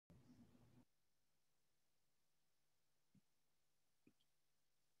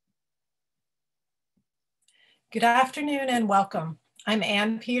Good afternoon and welcome. I'm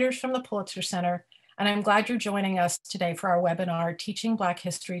Ann Peters from the Pulitzer Center, and I'm glad you're joining us today for our webinar, Teaching Black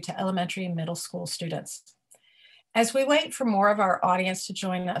History to Elementary and Middle School Students. As we wait for more of our audience to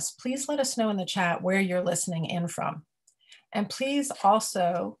join us, please let us know in the chat where you're listening in from. And please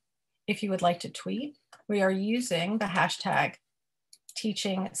also, if you would like to tweet, we are using the hashtag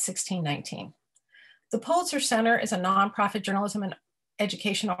Teaching1619. The Pulitzer Center is a nonprofit journalism and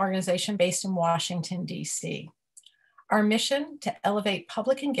education organization based in Washington, D.C. Our mission to elevate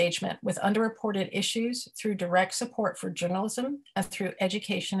public engagement with underreported issues through direct support for journalism and through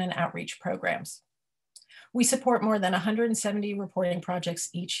education and outreach programs. We support more than 170 reporting projects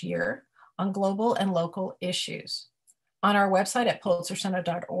each year on global and local issues. On our website at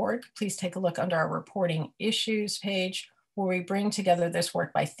pulitzercenter.org, please take a look under our reporting issues page, where we bring together this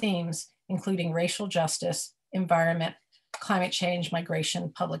work by themes, including racial justice, environment, climate change,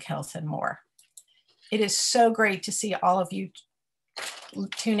 migration, public health, and more. It is so great to see all of you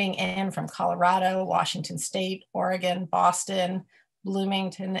tuning in from Colorado, Washington State, Oregon, Boston,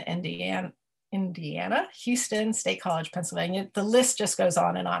 Bloomington, Indiana, Houston, State College, Pennsylvania. The list just goes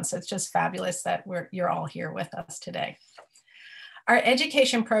on and on. So it's just fabulous that you're all here with us today. Our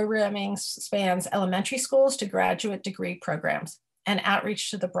education programming spans elementary schools to graduate degree programs and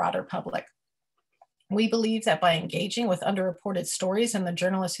outreach to the broader public. We believe that by engaging with underreported stories and the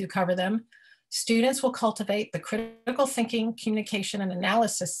journalists who cover them, students will cultivate the critical thinking, communication, and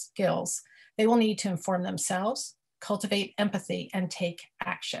analysis skills they will need to inform themselves, cultivate empathy, and take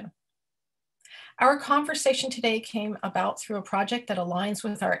action. Our conversation today came about through a project that aligns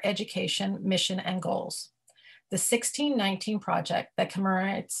with our education mission and goals. The 1619 project that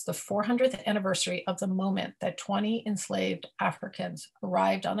commemorates the 400th anniversary of the moment that 20 enslaved Africans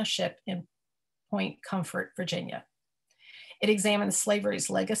arrived on a ship in Point Comfort, Virginia. It examines slavery's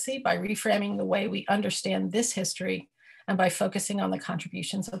legacy by reframing the way we understand this history and by focusing on the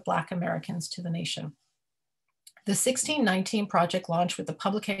contributions of Black Americans to the nation. The 1619 project launched with the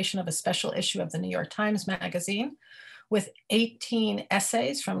publication of a special issue of the New York Times Magazine with 18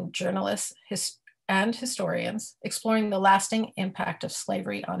 essays from journalists and historians exploring the lasting impact of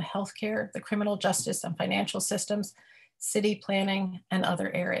slavery on healthcare, the criminal justice and financial systems, city planning, and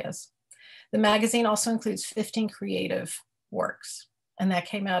other areas. The magazine also includes 15 creative works, and that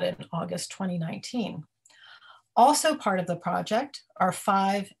came out in August 2019. Also part of the project are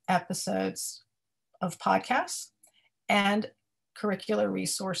 5 episodes of podcasts and curricular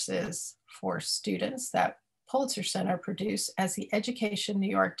resources for students that Pulitzer Center produced as the Education New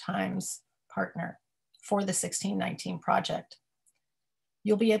York Times partner for the 1619 project.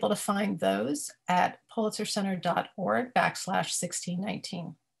 You'll be able to find those at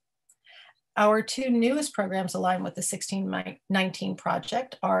pulitzercenter.org/1619. Our 2 newest programs aligned with the 1619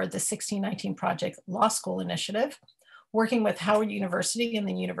 project are the 1619 Project Law School Initiative, working with Howard University and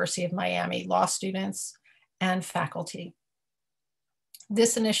the University of Miami law students and faculty.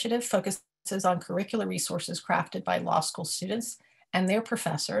 This initiative focuses on curricular resources crafted by law school students and their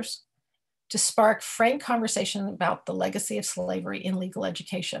professors to spark frank conversation about the legacy of slavery in legal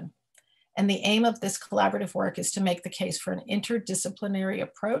education. And the aim of this collaborative work is to make the case for an interdisciplinary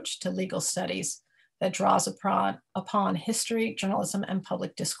approach to legal studies that draws upon history, journalism, and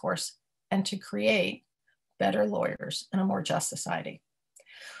public discourse, and to create better lawyers in a more just society.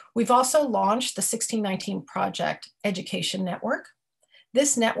 We've also launched the 1619 Project Education Network.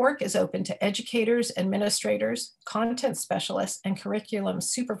 This network is open to educators, administrators, content specialists, and curriculum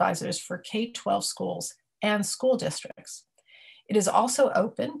supervisors for K12 schools and school districts. It is also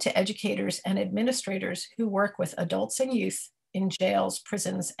open to educators and administrators who work with adults and youth in jails,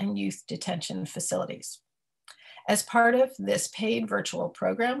 prisons, and youth detention facilities. As part of this paid virtual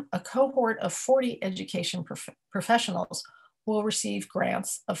program, a cohort of 40 education professionals will receive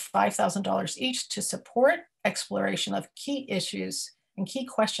grants of $5,000 each to support exploration of key issues and key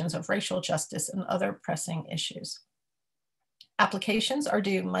questions of racial justice and other pressing issues. Applications are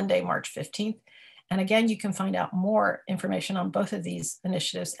due Monday, March 15th. And again, you can find out more information on both of these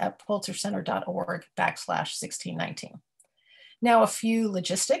initiatives at pulitzercenter.org/1619. Now, a few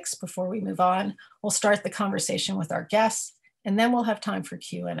logistics before we move on. We'll start the conversation with our guests, and then we'll have time for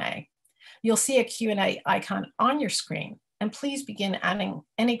Q&A. You'll see a Q&A icon on your screen, and please begin adding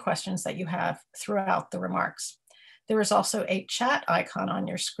any questions that you have throughout the remarks. There is also a chat icon on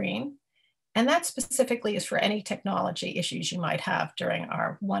your screen, and that specifically is for any technology issues you might have during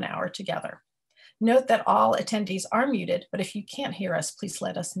our 1 hour together. Note that all attendees are muted, but if you can't hear us, please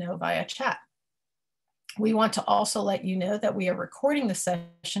let us know via chat. We want to also let you know that we are recording the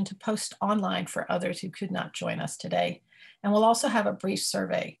session to post online for others who could not join us today. And we'll also have a brief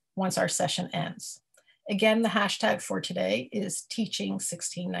survey once our session ends. Again, the hashtag for today is Teaching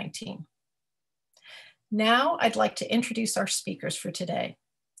 1619. Now I'd like to introduce our speakers for today.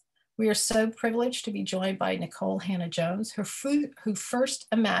 We are so privileged to be joined by Nikole Hannah-Jones, who first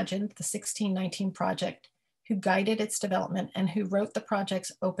imagined the 1619 project, who guided its development, and who wrote the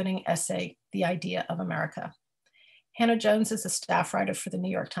project's opening essay, The Idea of America. Hannah-Jones is a staff writer for the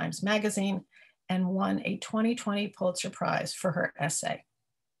New York Times Magazine and won a 2020 Pulitzer Prize for her essay.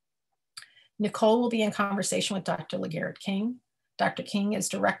 Nikole will be in conversation with Dr. LaGarrett King. Dr. King is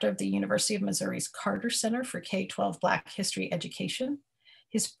director of the University of Missouri's Carter Center for K12 Black History Education.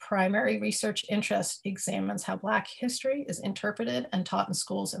 His primary research interest examines how Black history is interpreted and taught in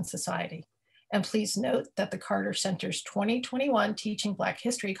schools and society. And please note that the Carter Center's 2021 Teaching Black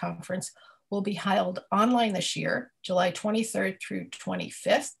History Conference will be held online this year, July 23rd through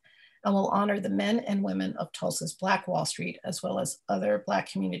 25th, and will honor the men and women of Tulsa's Black Wall Street, as well as other Black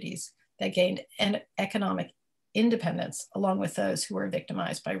communities that gained economic independence, along with those who were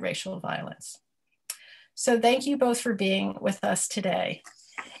victimized by racial violence. So thank you both for being with us today.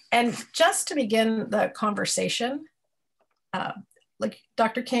 And just to begin the conversation, like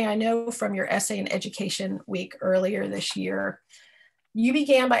Dr. King, I know from your essay in Education Week earlier this year, you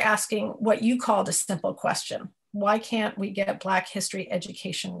began by asking what you called a simple question: why can't we get Black history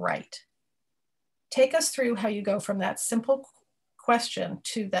education right? Take us through how you go from that simple question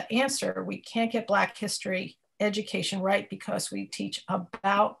to the answer: we can't get Black history education right because we teach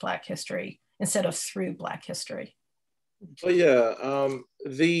about Black history instead of through Black history. Well, yeah,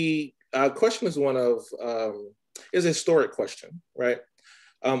 the question is one of, is a historic question, right?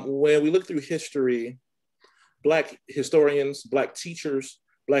 When we look through history, Black historians, Black teachers,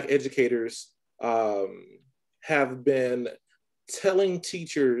 Black educators have been telling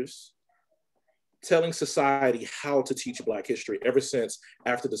teachers, telling society how to teach Black history ever since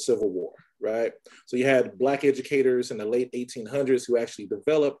after the Civil War, right? So you had Black educators in the late 1800s who actually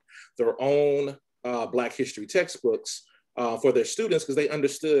developed their own Black history textbooks for their students because they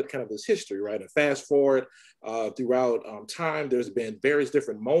understood kind of this history, right? And fast forward throughout time, there's been various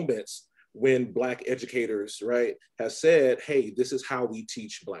different moments when Black educators, right, have said, hey, this is how we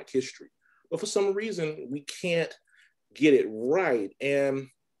teach Black history. But for some reason, we can't get it right. And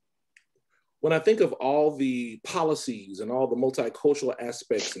when I think of all the policies and all the multicultural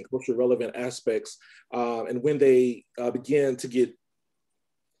aspects and culturally relevant aspects, and when they begin to get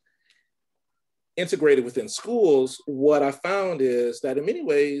integrated within schools, what I found is that in many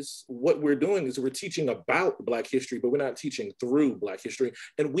ways, what we're doing is we're teaching about Black history, but we're not teaching through Black history.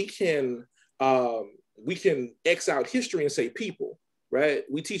 And we can X out history and say people, right?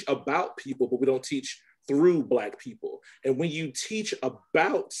 We teach about people, but we don't teach through Black people. And when you teach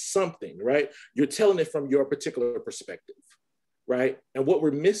about something, right, you're telling it from your particular perspective, right? And what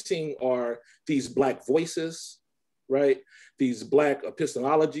we're missing are these Black voices, right? These Black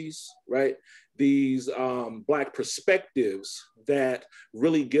epistemologies, right? These Black perspectives that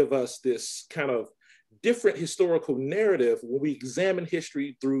really give us this kind of different historical narrative when we examine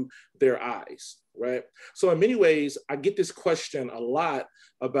history through their eyes, right? So in many ways, I get this question a lot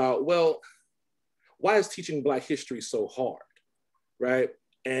about, well, why is teaching Black history so hard, right?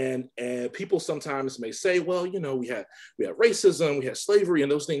 And people sometimes may say, well, you know, we had racism, we had slavery,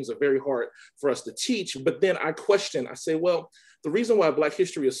 and those things are very hard for us to teach. But then I say, well, the reason why Black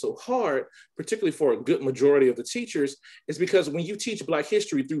history is so hard, particularly for a good majority of the teachers, is because when you teach Black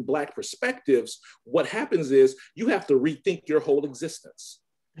history through Black perspectives, what happens is you have to rethink your whole existence,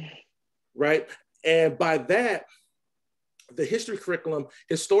 right? And by that, the history curriculum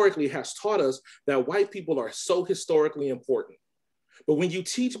historically has taught us that white people are so historically important. But when you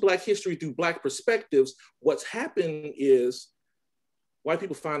teach Black history through Black perspectives, what's happened is white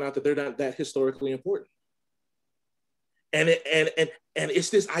people find out that they're not that historically important. And it's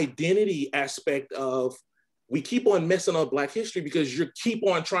this identity aspect of, we keep on messing up Black history because you keep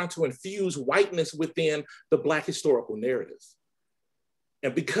on trying to infuse whiteness within the Black historical narrative.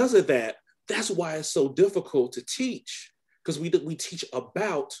 And because of that, that's why it's so difficult to teach, because we teach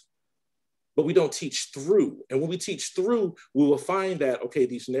about, but we don't teach through. And when we teach through, we will find that, okay,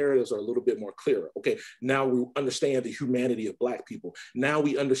 these narratives are a little bit more clearer. Okay, now we understand the humanity of Black people. Now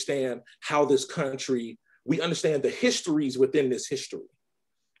we understand how this country, we understand the histories within this history,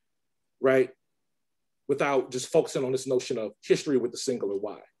 right? Without just focusing on this notion of history with the singular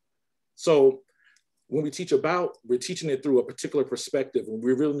Y. So when we teach about, we're teaching it through a particular perspective, and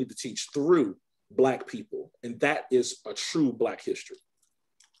we really need to teach through Black people. And that is a true Black history.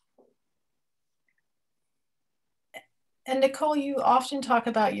 And Nikole, you often talk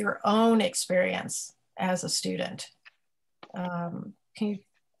about your own experience as a student. Can you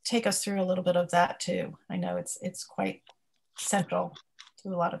take us through a little bit of that too? I know it's quite central to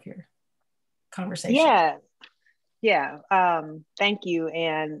a lot of your conversation. Thank you.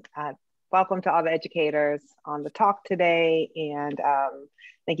 And welcome to all the educators on the talk today. And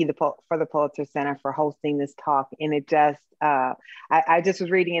thank you for the Pulitzer Center for hosting this talk. And it just, I just was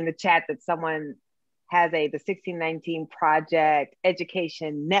reading in the chat that someone has the 1619 Project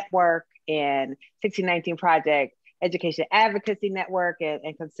Education Network and 1619 Project Education Advocacy Network.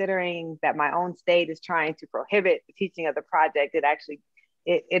 And considering that my own state is trying to prohibit the teaching of the project,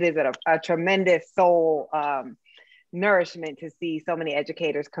 it is a tremendous soul nourishment to see so many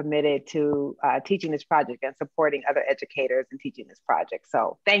educators committed to teaching this project and supporting other educators in teaching this project.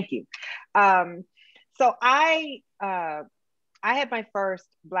 So thank you. So I had my first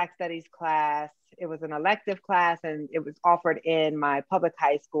Black Studies class. It was an elective class, and it was offered in my public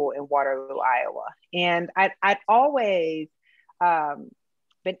high school in Waterloo, Iowa. And I'd always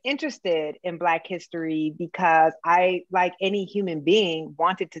been interested in Black history because I, like any human being,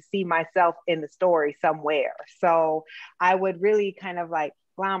 wanted to see myself in the story somewhere. So I would really kind of like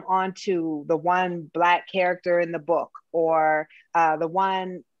glom onto the one Black character in the book, or the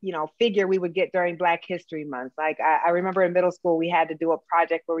one, figure we would get during Black History Month. Like I remember in middle school, we had to do a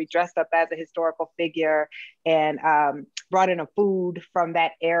project where we dressed up as a historical figure and brought in a food from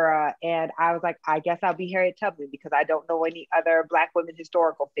that era. And I was like, I guess I'll be Harriet Tubman because I don't know any other Black women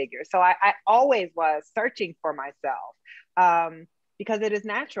historical figures. So I always was searching for myself because it is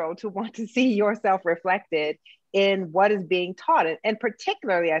natural to want to see yourself reflected in what is being taught. And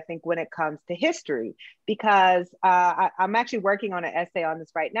particularly, I think, when it comes to history, because I'm actually working on an essay on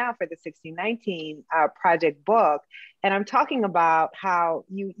this right now for the 1619 project book. And I'm talking about how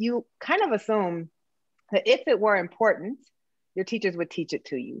you kind of assume that if it were important, your teachers would teach it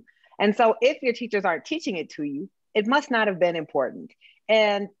to you. And so if your teachers aren't teaching it to you, it must not have been important.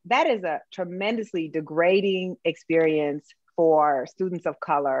 And that is a tremendously degrading experience for students of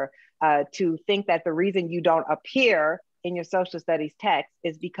color, to think that the reason you don't appear in your social studies text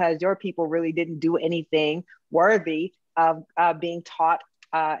is because your people really didn't do anything worthy of being taught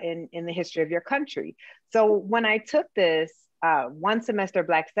in the history of your country. So when I took this one semester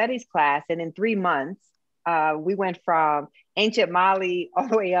Black Studies class, and in 3 months, we went from ancient Mali all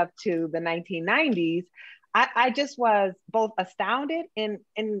the way up to the 1990s, I just was both astounded and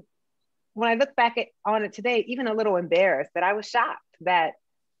when I look back on it today, even a little embarrassed that I was shocked that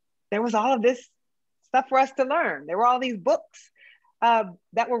there was all of this stuff for us to learn. There were all these books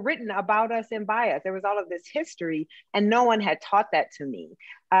that were written about us and by us. There was all of this history, and no one had taught that to me.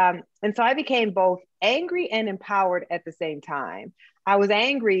 And so I became both angry and empowered at the same time. I was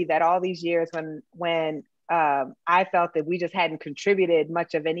angry that all these years when I felt that we just hadn't contributed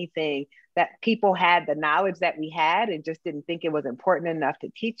much of anything, that people had the knowledge that we had and just didn't think it was important enough to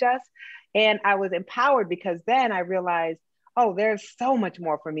teach us. And I was empowered because then I realized, oh, there's so much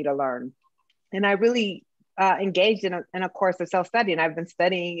more for me to learn. And I really engaged in a course of self-study, and I've been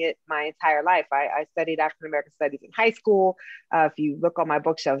studying it my entire life. I studied African-American studies in high school. If you look on my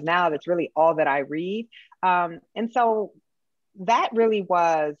bookshelves now, that's really all that I read. And so that really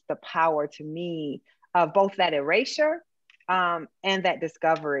was the power to me of both that erasure and that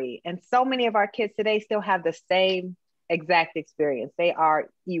discovery. And so many of our kids today still have the same exact experience. They are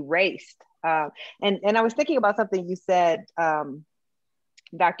erased. And I was thinking about something you said,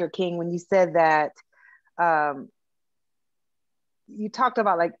 Dr. King, when you said that you talked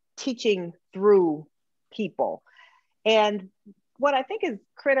about like teaching through people. And what I think is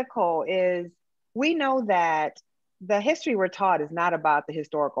critical is we know that the history we're taught is not about the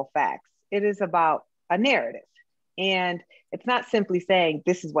historical facts. It is about a narrative. And it's not simply saying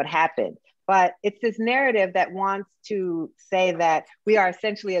this is what happened, but it's this narrative that wants to say that we are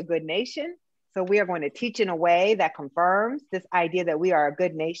essentially a good nation. So we are going to teach in a way that confirms this idea that we are a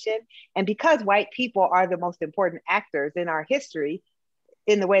good nation. And because white people are the most important actors in our history,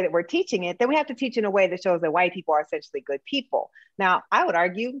 in the way that we're teaching it, then we have to teach in a way that shows that white people are essentially good people. Now, I would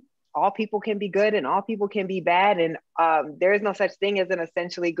argue all people can be good and all people can be bad. And there is no such thing as an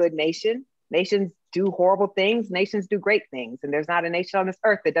essentially good nation. Nations do horrible things, nations do great things. And there's not a nation on this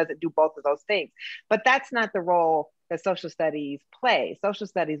earth that doesn't do both of those things. But that's not the role that social studies play. Social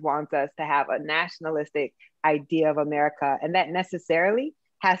studies wants us to have a nationalistic idea of America, and that necessarily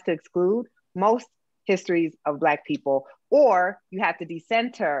has to exclude most histories of Black people, or you have to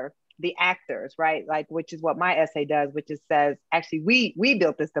decenter the actors, right? Like, which is what my essay does, which is says, actually, we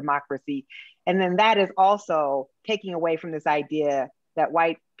built this democracy. And then that is also taking away from this idea that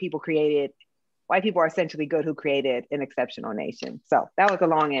white people are essentially good who created an exceptional nation. So that was a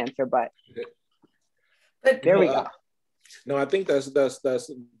long answer, but there we go. No, I think that's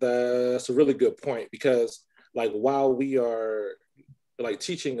a really good point, because like while we are like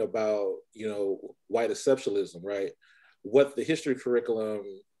teaching about, you know, white exceptionalism, right? What the history curriculum,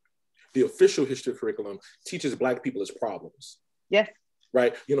 the official history curriculum teaches Black people as problems. Yes.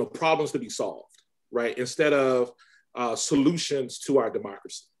 Right? You know, problems to be solved, right? Instead of solutions to our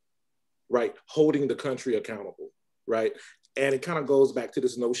democracy, right? Holding the country accountable, right? And it kind of goes back to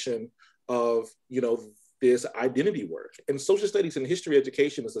this notion of, you know, this identity work. And social studies and history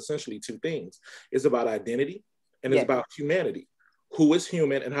education is essentially two things. It's about identity and it's about humanity. Who is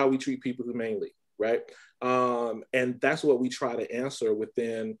human and how we treat people humanely, right? And that's what we try to answer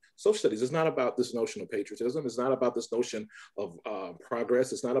within social studies. It's not about this notion of patriotism. It's not about this notion of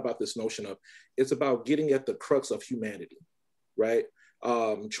progress. It's not about this notion of, it's about getting at the crux of humanity, right?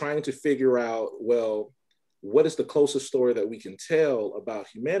 Trying to figure out, well, what is the closest story that we can tell about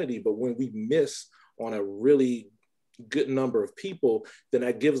humanity? But when we miss on a really good number of people, then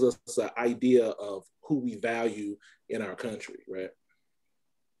that gives us an idea of who we value in our country, right?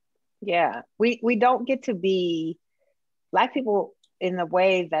 Yeah, we don't get to be, Black people in the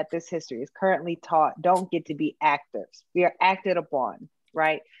way that this history is currently taught don't get to be actors. We are acted upon,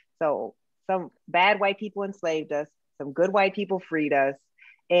 right? So some bad white people enslaved us, some good white people freed us,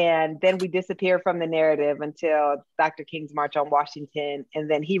 and then we disappear from the narrative until Dr. King's March on Washington, and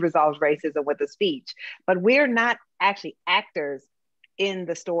then he resolves racism with a speech. But we're not actually actors in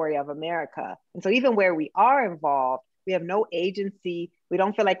the story of America. And so even where we are involved, we have no agency. We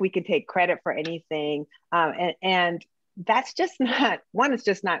don't feel like we can take credit for anything. And that's just not, one, it's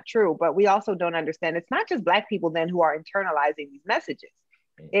just not true, but we also don't understand. It's not just Black people then who are internalizing these messages.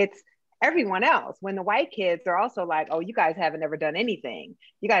 It's everyone else. When the white kids are also like, oh, you guys haven't ever done anything.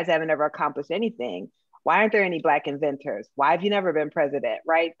 You guys haven't ever accomplished anything. Why aren't there any Black inventors? Why have you never been president,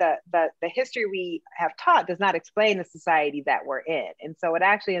 right? The history we have taught does not explain the society that we're in. And so it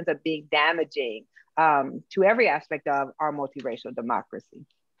actually ends up being damaging to every aspect of our multiracial democracy.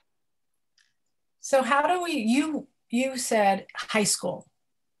 So how do we, you said high school,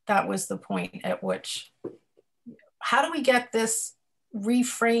 that was the point at which, how do we get this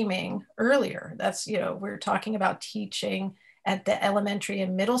reframing earlier? That's, you know, we're talking about teaching at the elementary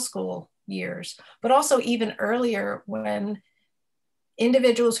and middle school years, but also even earlier when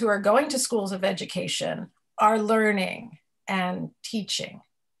individuals who are going to schools of education are learning and teaching.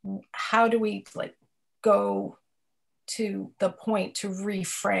 How do we like go to the point to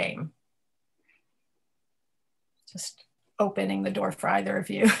reframe? Just opening the door for either of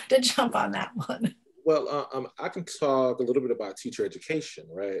you to jump on that one. Well, I can talk a little bit about teacher education,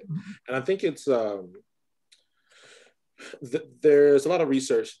 right? Mm-hmm. And I think it's, there's a lot of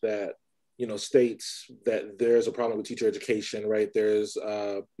research that, you know, states that there's a problem with teacher education, right? There's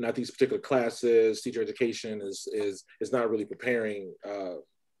not these particular classes. Teacher education is not really preparing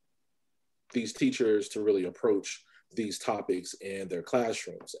these teachers to really approach these topics in their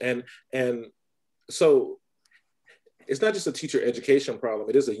classrooms. And so it's not just a teacher education problem,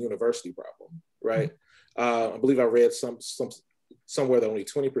 it is a university problem, right? I believe I read somewhere that only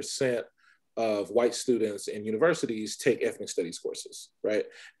 20% of white students in universities take ethnic studies courses, right?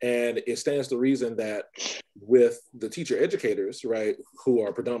 And it stands to reason that with the teacher educators, right, who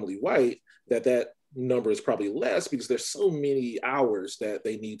are predominantly white, that number is probably less because there's so many hours that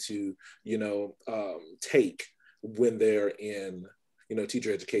they need to, you know, take when they're in, you know,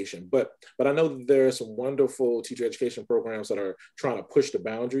 teacher education. But I know that there are some wonderful teacher education programs that are trying to push the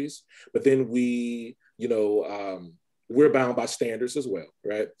boundaries, but then we, you know, we're bound by standards as well,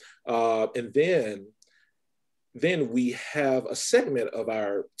 right? And then we have a segment of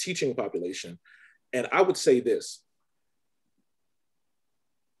our teaching population, and I would say this,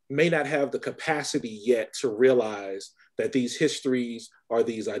 may not have the capacity yet to realize that these histories or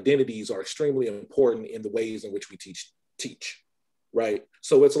these identities are extremely important in the ways in which we teach, right?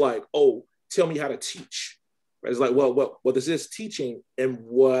 So it's like, oh, tell me how to teach. Right? It's like, well, this is teaching. And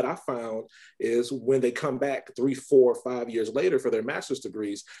what I found is when they come back 3, 4, 5 years later for their master's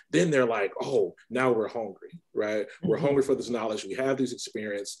degrees, then they're like, oh, now we're hungry, right? Mm-hmm. We're hungry for this knowledge. We have this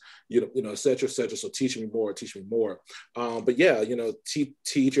experience, you know, et cetera, et cetera. So teach me more. But yeah, you know,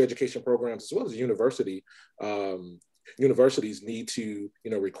 teacher education programs as well as universities need to,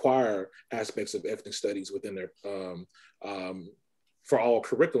 you know, require aspects of ethnic studies within their, for all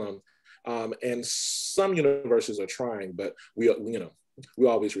curriculum. And some universities are trying, but we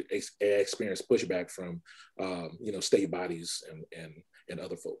always experience pushback from, you know, state bodies and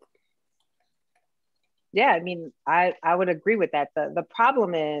other folk. Yeah, I mean, I would agree with that. The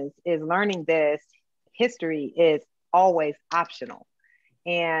problem is learning this history is always optional.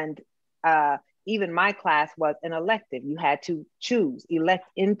 And even my class was an elective. You had to elect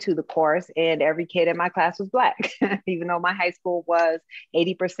into the course, and every kid in my class was Black, even though my high school was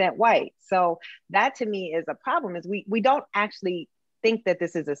 80% white. So that to me is a problem, is we don't actually think that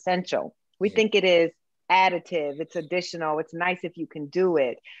this is essential. We think it is additive, it's additional, it's nice if you can do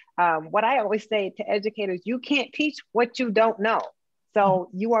it. What I always say to educators, you can't teach what you don't know. So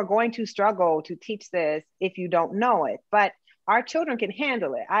you are going to struggle to teach this if you don't know it, but our children can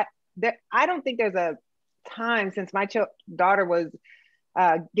handle it. I don't think there's a time since my daughter was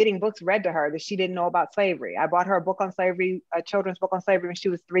getting books read to her that she didn't know about slavery. I bought her a book on slavery, a children's book on slavery, when she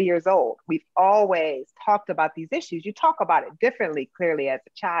was 3 years old. We've always talked about these issues. You talk about it differently, clearly, as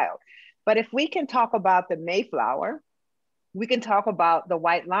a child. But if we can talk about the Mayflower, we can talk about the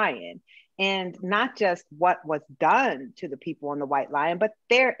White Lion, and not just what was done to the people on the White Lion, but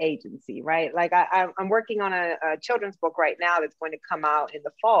their agency, right? Like I'm working on a children's book right now that's going to come out in the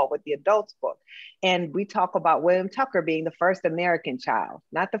fall with the adults book. And we talk about William Tucker being the first American child,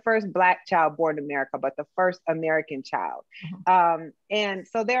 not the first Black child born in America, but the first American child. And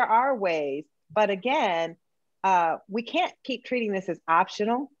so there are ways, but again, we can't keep treating this as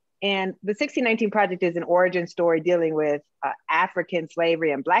optional. And the 1619 Project is an origin story dealing with African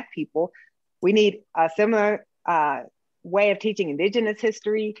slavery and Black people. We need a similar way of teaching Indigenous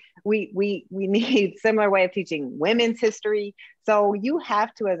history. We need similar way of teaching women's history. So you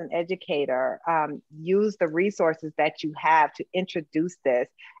have to, as an educator, use the resources that you have to introduce this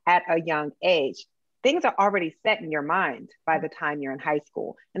at a young age. Things are already set in your mind by the time you're in high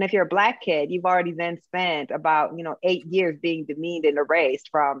school. And if you're a Black kid, you've already then spent about 8 years being demeaned and erased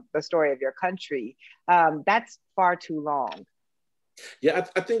from the story of your country. That's far too long. Yeah,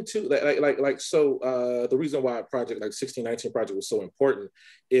 I think too, the reason why a project like 1619 Project was so important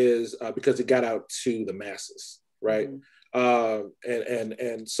is because it got out to the masses, right?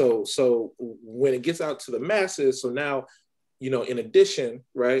 And so when it gets out to the masses, so now, in addition,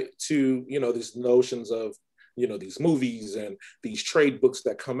 right, to, these notions of, these movies and these trade books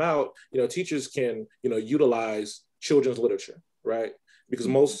that come out, teachers can, utilize children's literature, right? Because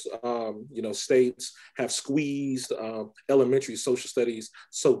most, states have squeezed elementary social studies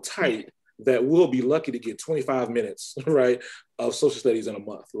so tight that we'll be lucky to get 25 minutes, right, of social studies in a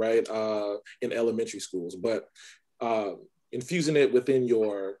month, right, in elementary schools. But infusing it within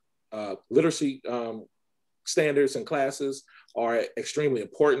your literacy standards and classes are extremely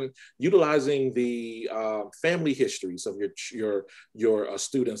important. Utilizing the family histories of your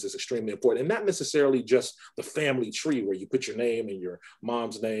students is extremely important, and not necessarily just the family tree where you put your name and your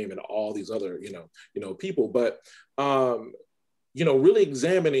mom's name and all these other people, but really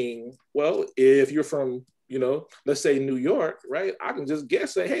examining, well, if you're from let's say New York, right? I can just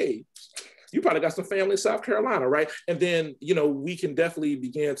guess, say, hey, you probably got some family in South Carolina, right? And then, we can definitely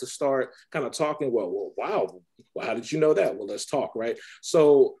begin to start kind of talking, well, wow, well, how did you know that? Well, let's talk, right?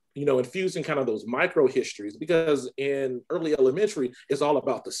 So, infusing kind of those micro histories, because in early elementary, it's all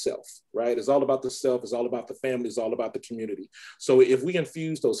about the self, right? It's all about the self, it's all about the family, it's all about the community. So if we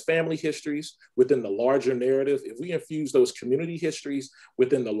infuse those family histories within the larger narrative, if we infuse those community histories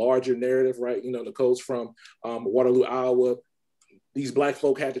within the larger narrative, right? Nicole's from Waterloo, Iowa. These Black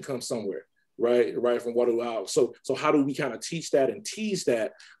folk had to come somewhere. Right from Waterloo out. So how do we kind of teach that and tease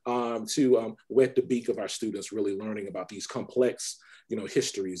that to whet the beak of our students, really learning about these complex,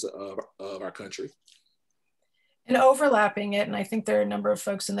 histories of our country? And overlapping it, and I think there are a number of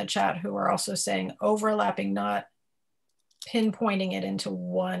folks in the chat who are also saying overlapping, not pinpointing it into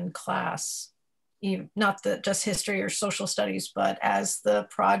one class, not just history or social studies, but as the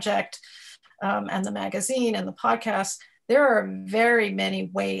project and the magazine and the podcast, there are very many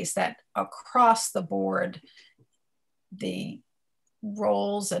ways that across the board, the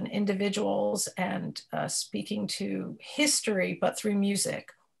roles and individuals and speaking to history, but through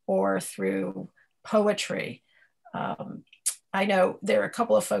music or through poetry. I know there are a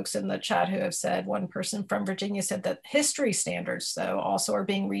couple of folks in the chat who have said, one person from Virginia said that history standards, though, also are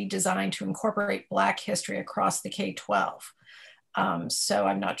being redesigned to incorporate Black history across the K12. So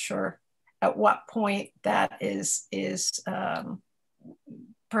I'm not sure at what point that is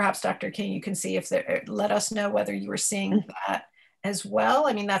perhaps Dr. King, you can see if there, let us know whether you were seeing that as well.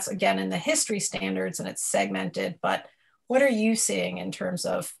 I mean, that's again in the history standards and it's segmented, but what are you seeing in terms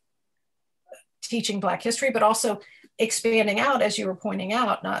of teaching Black history, but also expanding out, as you were pointing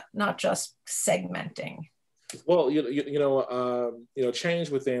out, not just segmenting? Well, change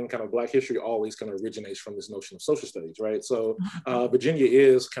within kind of Black history always kind of originates from this notion of social studies, right? So Virginia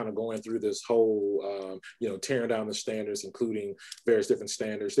is kind of going through this whole, tearing down the standards, including various different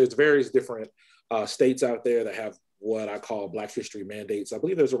standards. There's various different states out there that have what I call Black history mandates. I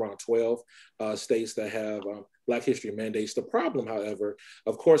believe there's around 12 states that have Black history mandates. The problem, however,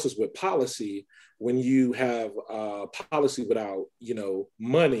 of course, is with policy. When you have policy without,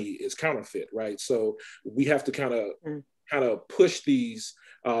 money, is counterfeit, right? So we have to kind of push these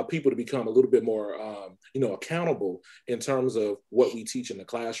people to become a little bit more, accountable in terms of what we teach in the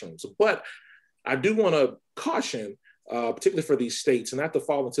classrooms. But I do want to caution, particularly for these states, and not to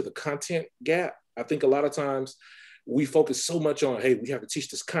fall into the content gap. I think a lot of times we focus so much on, hey, we have to teach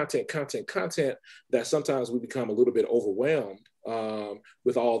this content, that sometimes we become a little bit overwhelmed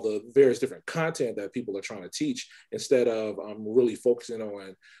with all the various different content that people are trying to teach, instead of really focusing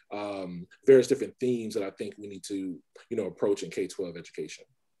on various different themes that I think we need to, approach in K-12 education.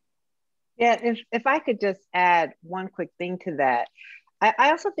 Yeah, if I could just add one quick thing to that,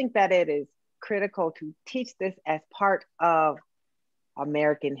 I also think that it is critical to teach this as part of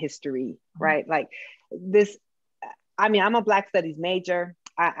American history, right? Like this, I'm a Black Studies major.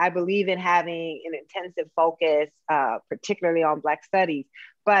 I believe in having an intensive focus, particularly on Black Studies,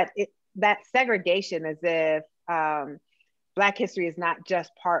 but that segregation as if Black history is not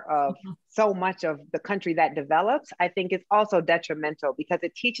just part of so much of the country that develops, I think is also detrimental, because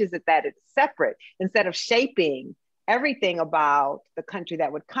it teaches it that it's separate instead of shaping everything about the country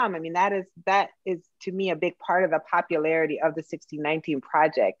that would come. I mean, that is to me a big part of the popularity of the 1619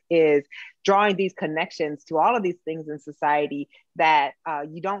 Project, is drawing these connections to all of these things in society that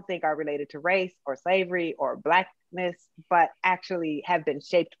you don't think are related to race or slavery or Blackness, but actually have been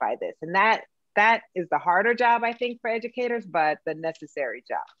shaped by this. And that is the harder job, I think, for educators, but the necessary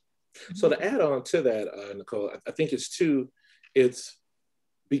job. So to add on to that, Nikole, I think it's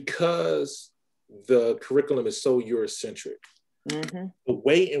because the curriculum is so Eurocentric. The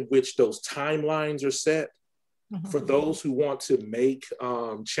way in which those timelines are set, for those who want to make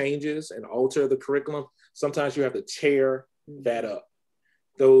changes and alter the curriculum, sometimes you have to tear that up.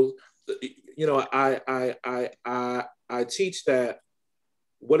 Those, I teach that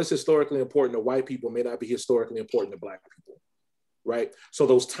what is historically important to white people may not be historically important to Black people, right? So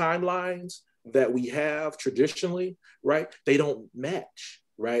those timelines that we have traditionally, right, they don't match.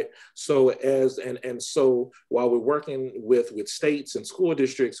 Right. So so while we're working with states and school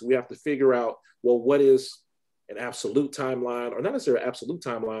districts, we have to figure out, well, what is an absolute timeline, or not necessarily an absolute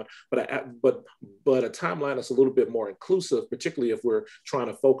timeline, but a timeline that's a little bit more inclusive, particularly if we're trying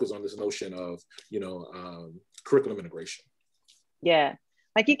to focus on this notion of, curriculum integration. Yeah.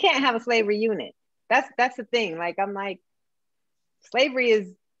 Like, you can't have a slavery unit. That's the thing. Like, I'm like, slavery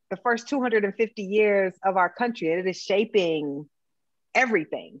is the first 250 years of our country, and it is shaping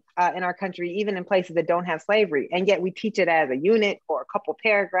everything in our country, even in places that don't have slavery. And yet we teach it as a unit or a couple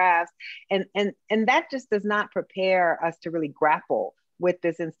paragraphs. And that just does not prepare us to really grapple with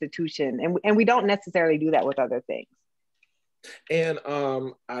this institution. And we don't necessarily do that with other things. And I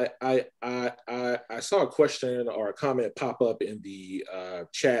saw a question or a comment pop up in the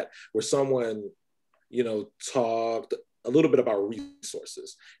chat where someone, talked a little bit about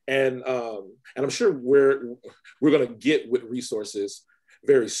resources, and I'm sure we're going to get with resources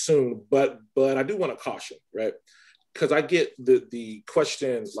very soon. But I do want to caution, right? Because I get the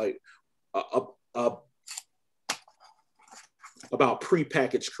question like about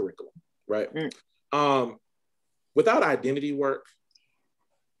prepackaged curriculum, right? Without identity work,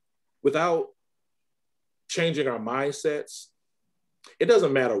 without changing our mindsets, it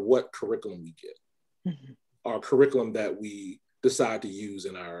doesn't matter what curriculum we get. Our curriculum that we decide to use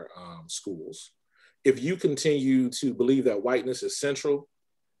in our schools. If you continue to believe that whiteness is central,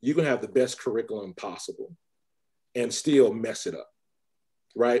 you can have the best curriculum possible and still mess it up,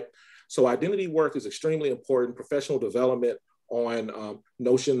 right? So identity work is extremely important. Professional development on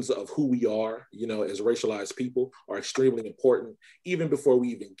notions of who we are, as racialized people are extremely important, even before we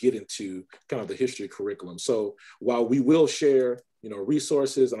even get into kind of the history curriculum. So while we will share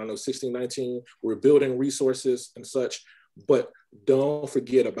resources, and I know 1619, we're building resources and such, but don't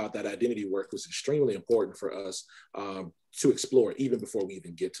forget about that identity work, which is extremely important for us to explore even before we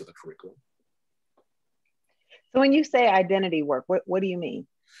even get to the curriculum. So when you say identity work, what do you mean?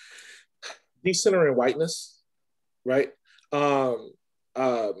 Decentering whiteness, right?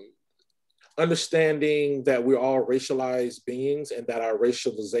 Understanding that we're all racialized beings and that our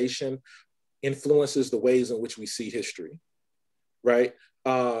racialization influences the ways in which we see history, right?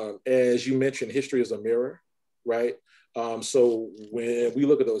 As you mentioned, history is a mirror, right? So when we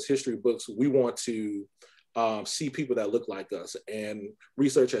look at those history books, we want to see people that look like us. And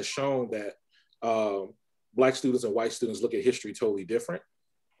research has shown that Black students and white students look at history totally different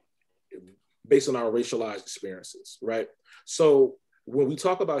based on our racialized experiences, right? So when we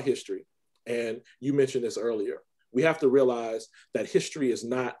talk about history, and you mentioned this earlier, we have to realize that history is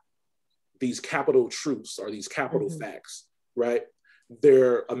not these capital truths or these capital facts, right?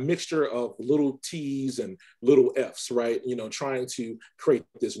 They're a mixture of little T's and little F's, right? You know, trying to create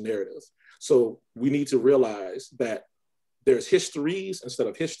this narrative. So we need to realize that there's histories instead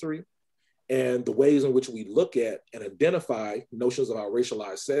of history, and the ways in which we look at and identify notions of our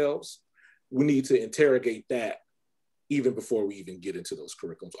racialized selves, we need to interrogate that even before we even get into those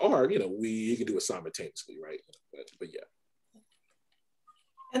curriculums. Or, you know, you can do it simultaneously, right? But yeah.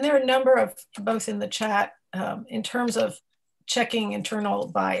 And there are a number of, both in the chat, in terms of checking internal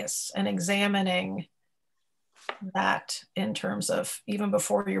bias and examining that in terms of even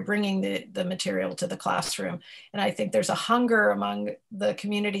before you're bringing the material to the classroom. And I think there's a hunger among the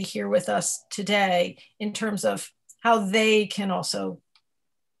community here with us today in terms of how they can also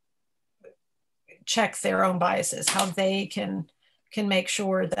check their own biases, how they can make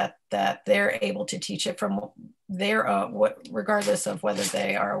sure that they're able to teach it from their regardless of whether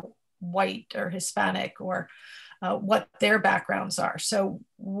they are white or Hispanic or what their backgrounds are. So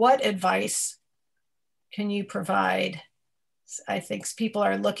what advice can you provide? I think people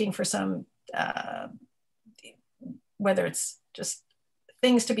are looking for some, whether it's just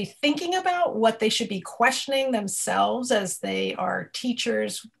things to be thinking about, what they should be questioning themselves as they are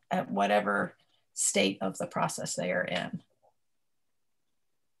teachers at whatever state of the process they are in.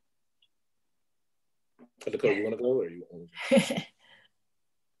 Nikole, you want to go or you want to?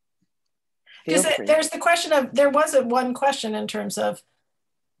 Because there's the question of, there was one question in terms of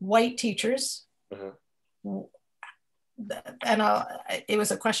white teachers. And it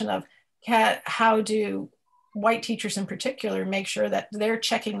was a question of how do white teachers in particular make sure that they're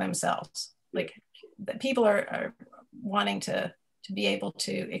checking themselves? Like that people are wanting to be able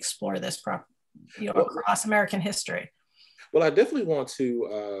to explore this across American history. Well, I definitely want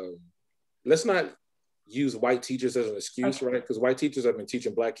to, let's not use white teachers as an excuse, right? Because white teachers have been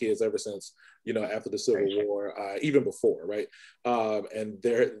teaching Black kids ever since, you know, after the Civil War, even before, right? And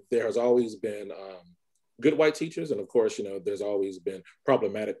there has always been good white teachers, and of course, you know, there's always been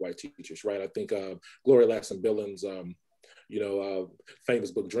problematic white teachers, right? I think Gloria Ladson-Billings,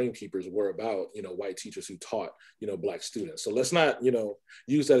 famous book Dreamkeepers were about, you know, white teachers who taught, you know, Black students. So let's not, you know,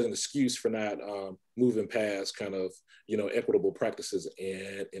 use that as an excuse for not moving past kind of, you know, equitable practices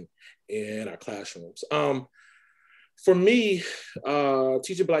in our classrooms. For me,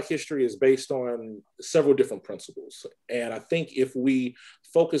 teaching Black history is based on several different principles. And I think if we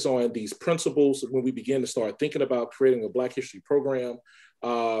focus on these principles, when we begin to start thinking about creating a Black history program,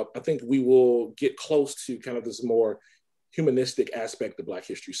 I think we will get close to kind of this more humanistic aspect of Black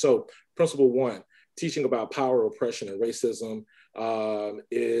history. So principle one, teaching about power, oppression, and racism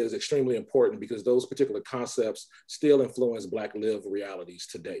is extremely important because those particular concepts still influence Black lived realities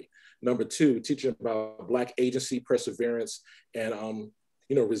today. Number two, teaching about Black agency, perseverance, and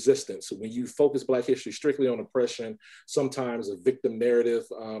resistance. When you focus Black history strictly on oppression, sometimes a victim narrative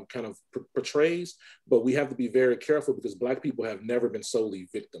kind of portrays, but we have to be very careful because Black people have never been solely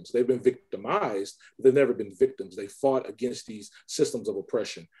victims. They've been victimized, but they've never been victims. They fought against these systems of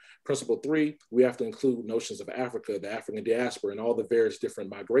oppression. Principle three, we have to include notions of Africa, the African diaspora, and all the various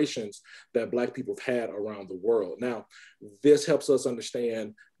different migrations that Black people have had around the world. Now, this helps us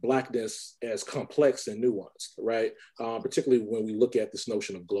understand Blackness as complex and nuanced, right? Particularly when we look at this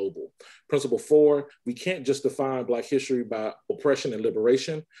notion of global. Principle four, we can't just define Black history by oppression and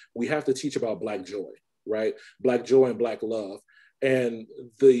liberation. We have to teach about Black joy, right? Black joy and Black love. And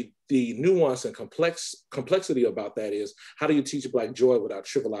the nuance and complexity about that is, how do you teach Black joy without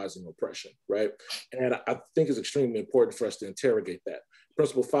trivializing oppression, right? And I think it's extremely important for us to interrogate that.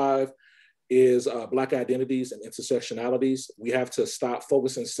 Principle five is Black identities and intersectionalities. We have to stop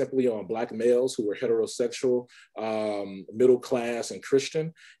focusing simply on Black males who are heterosexual, middle class, and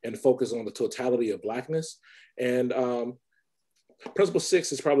Christian, and focus on the totality of Blackness. And principle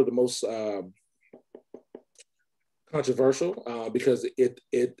six is probably the most controversial because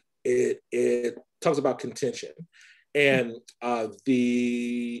it talks about contention. And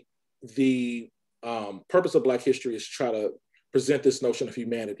the purpose of Black history is to try to present this notion of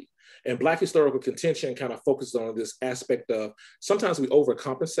humanity. And Black historical contention kind of focuses on this aspect of, sometimes we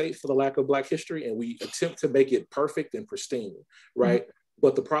overcompensate for the lack of Black history and we attempt to make it perfect and pristine, right? Mm-hmm.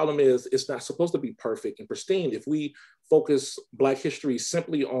 But the problem is, it's not supposed to be perfect and pristine. If we focus Black history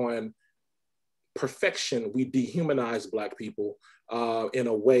simply on perfection, we dehumanize Black people in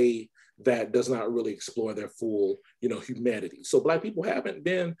a way that does not really explore their full, humanity. So Black people haven't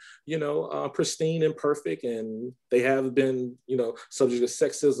been, pristine and perfect, and they have been, subject to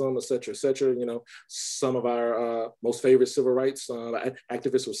sexism, et cetera, et cetera. Some of our most favorite civil rights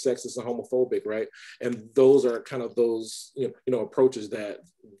activists were sexist and homophobic, right? And those are kind of those, approaches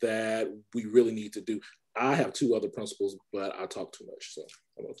that we really need to do. I have 2 other principles, but I talk too much, so.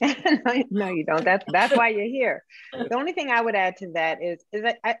 No, you don't. That's why you're here. The only thing I would add to that is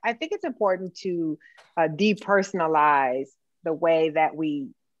that I think it's important to depersonalize the way that we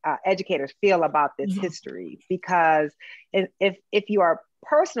educators feel about this history, because if you are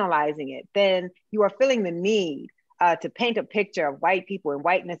personalizing it, then you are feeling the need to paint a picture of white people and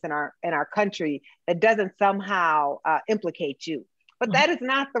whiteness in our country that doesn't somehow implicate you. But that is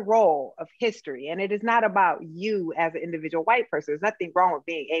not the role of history. And it is not about you as an individual white person. There's nothing wrong with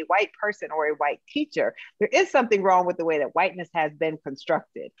being a white person or a white teacher. There is something wrong with the way that whiteness has been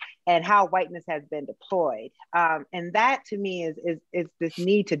constructed and how whiteness has been deployed. And that to me is this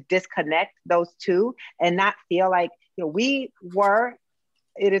need to disconnect those two and not feel like, we were,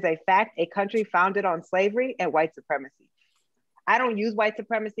 it is a fact, a country founded on slavery and white supremacy. I don't use white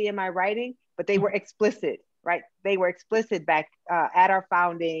supremacy in my writing, but they were explicit. Right? They were explicit back at our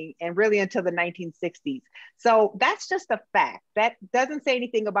founding and really until the 1960s. So that's just a fact. That doesn't say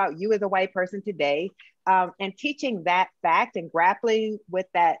anything about you as a white person today. And teaching that fact and grappling with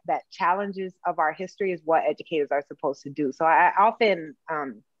that challenges of our history is what educators are supposed to do. So I often,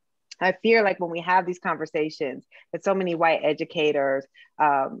 I fear like when we have these conversations that so many white educators,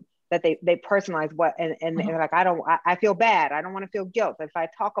 that they personalize what and they're like, I feel bad. I don't want to feel guilt. If I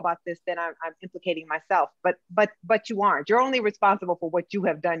talk about this, then I'm implicating myself. But you aren't. You're only responsible for what you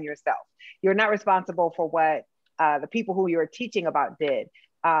have done yourself. You're not responsible for what the people who you're teaching about did.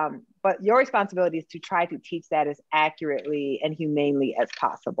 But your responsibility is to try to teach that as accurately and humanely as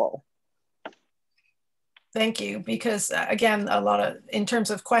possible. Thank you, because again, a lot of, in terms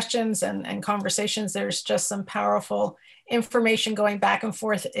of questions and conversations, there's just some powerful information going back and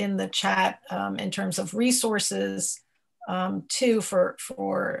forth in the chat in terms of resources too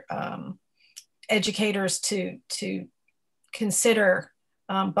for educators to consider,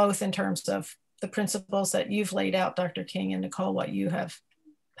 both in terms of the principles that you've laid out, Dr. King and Nikole, what you have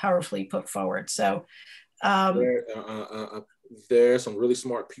powerfully put forward. So there are some really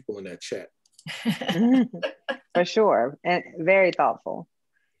smart people in that chat. For sure, and very thoughtful.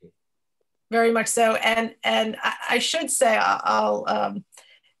 Very much so, and I should say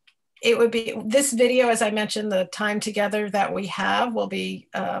it would be this video, as I mentioned, the time together that we have will be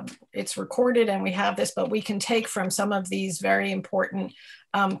it's recorded and we have this, but we can take from some of these very important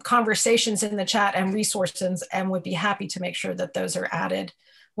conversations in the chat and resources, and would be happy to make sure that those are added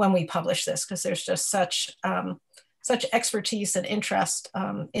when we publish this, because there's just such expertise and interest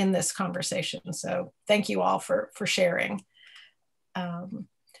in this conversation. So thank you all for sharing.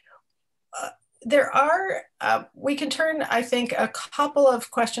 There are, we can turn, I think a couple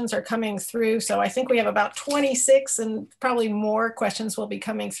of questions are coming through. So I think we have about 26 and probably more questions will be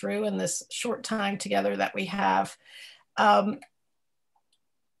coming through in this short time together that we have. I'm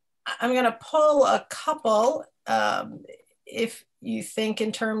gonna pull a couple if you think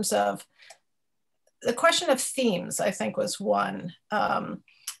in terms of the question of themes, I think was one.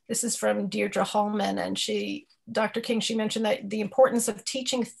 This is from Deirdre Hallman, and Dr. King, she mentioned that the importance of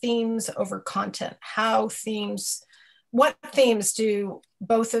teaching themes over content. What themes do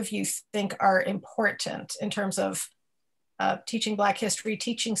both of you think are important in terms of teaching Black history,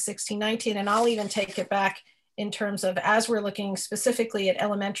 teaching 1619, and I'll even take it back in terms of, as we're looking specifically at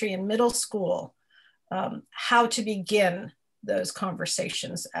elementary and middle school, how to begin those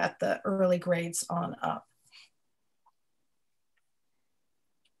conversations at the early grades on up.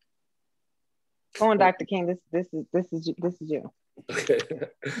 Go on, Dr. King. This is you. Okay,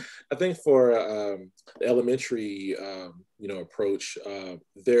 I think for the elementary, approach,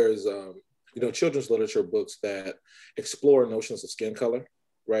 there's children's literature books that explore notions of skin color,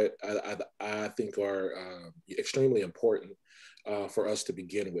 right? I think are extremely important for us to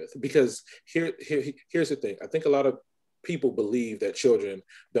begin with, because here's the thing. I think a lot of people believe that children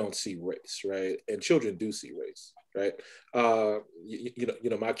don't see race, right? And children do see race, right?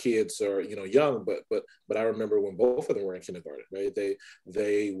 My kids are young, but I remember when both of them were in kindergarten, right?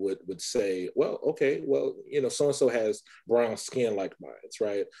 They would say, well, okay, well, so and so has brown skin like mine,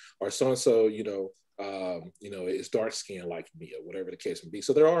 right? Or so and so, is dark skinned like me, or whatever the case may be.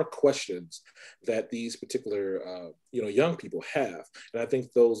 So there are questions that these particular, young people have. And I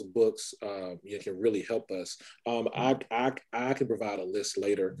think those books can really help us. I can provide a list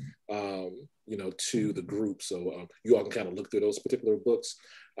later, to the group. So you all can kind of look through those particular books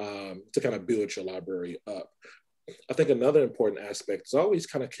to kind of build your library up. I think another important aspect is always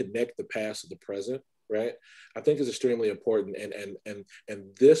kind of connect the past to the present, right? I think is extremely important. And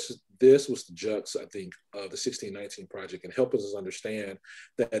this was the jux, I think, of the 1619 Project, and helping us understand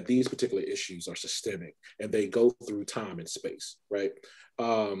that these particular issues are systemic and they go through time and space, right?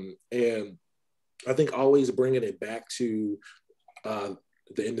 And I think always bringing it back to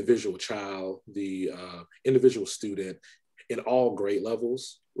the individual child, the individual student in all grade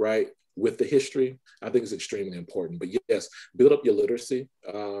levels, right? With the history, I think is extremely important. But yes, build up your literacy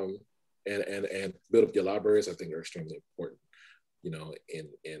and build up your libraries. I think are extremely important,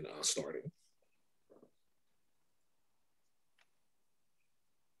 in starting.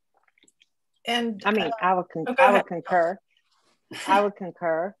 And I mean, I would concur. I would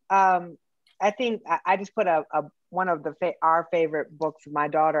concur. I think I just put one of our favorite books of my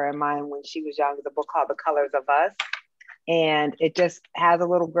daughter and mine when she was young, the book called The Colors of Us. And it just has a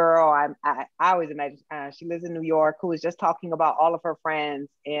little girl, I always imagine, she lives in New York, who is just talking about all of her friends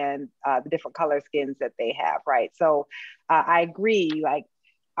and the different color skins that they have, right? So I agree, like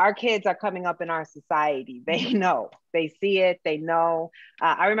our kids are coming up in our society. They know, they see it, they know.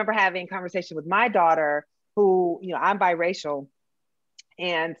 I remember having a conversation with my daughter who, I'm biracial,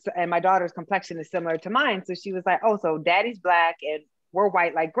 and my daughter's complexion is similar to mine. So she was like, oh, so daddy's Black and we're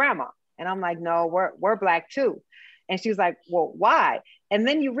white like grandma. And I'm like, no, we're Black too. And she was like, well, why? And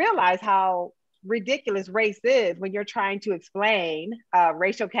then you realize how ridiculous race is when you're trying to explain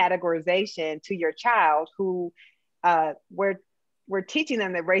racial categorization to your child who we're teaching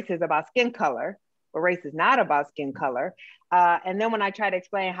them that race is about skin color, but race is not about skin color. And then when I try to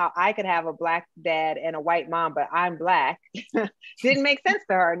explain how I could have a Black dad and a white mom, but I'm Black, didn't make sense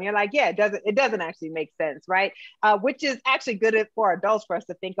to her. And you're like, yeah, it doesn't actually make sense, right? Which is actually good for adults, for us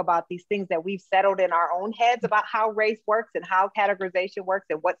to think about these things that we've settled in our own heads about how race works and how categorization works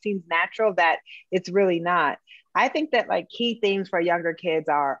and what seems natural that it's really not. I think that like key themes for younger kids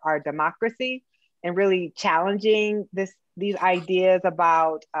are democracy and really challenging these ideas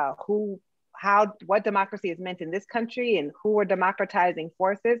about what democracy is meant in this country and who are democratizing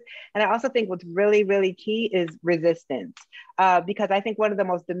forces. And I also think what's really, really key is resistance, because I think one of the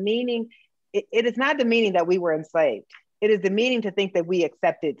most demeaning, it is not demeaning that we were enslaved. It is demeaning to think that we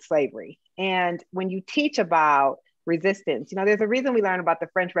accepted slavery. And when you teach about resistance, there's a reason we learn about the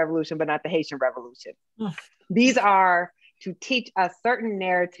French Revolution, but not the Haitian Revolution. These are to teach us certain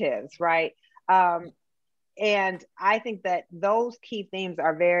narratives, right? And I think that those key themes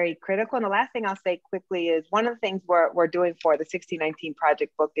are very critical. And the last thing I'll say quickly is one of the things we're doing for the 1619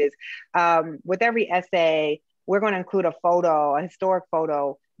 Project book is with every essay, we're going to include a historic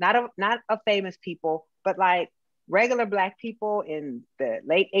photo, not of famous people, but like regular Black people in the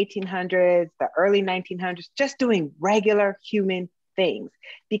late 1800s, the early 1900s, just doing regular human things.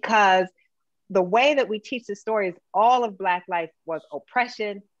 Because the way that we teach the story is all of Black life was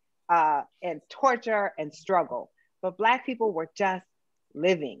oppression, and torture and struggle, but Black people were just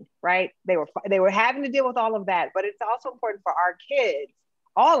living, right? They were having to deal with all of that, but it's also important for our kids,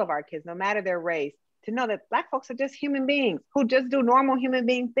 all of our kids, no matter their race, to know that Black folks are just human beings who just do normal human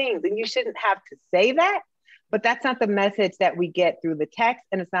being things, and you shouldn't have to say that, but that's not the message that we get through the text,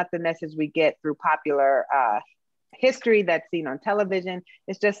 and it's not the message we get through popular history that's seen on television.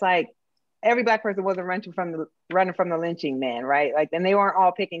 It's just like, every Black person wasn't running from the lynching man, right? Like, and they weren't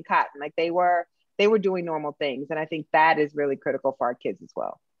all picking cotton. Like they were doing normal things. And I think that is really critical for our kids as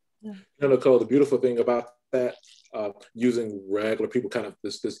well. Nikole, the beautiful thing about that, using regular people, kind of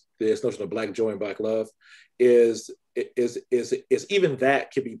this notion of Black joy and Black love, is even that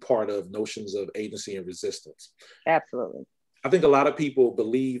can be part of notions of agency and resistance. Absolutely. I think a lot of people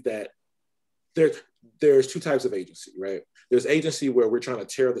believe that there's two types of agency, right? There's agency where we're trying to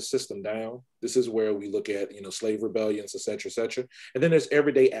tear the system down. This is where we look at, slave rebellions, et cetera, et cetera. And then there's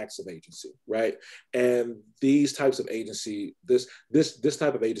everyday acts of agency, right? And these types of agency, this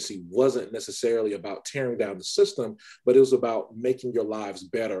type of agency wasn't necessarily about tearing down the system, but it was about making your lives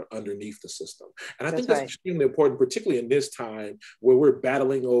better underneath the system. And I think that's extremely important, particularly in this time where we're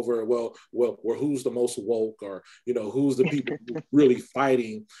battling over, well, who's the most woke, or, who's the people really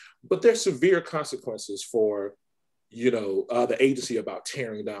fighting. But there's severe consequences for the agency about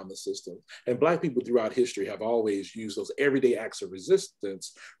tearing down the system. And Black people throughout history have always used those everyday acts of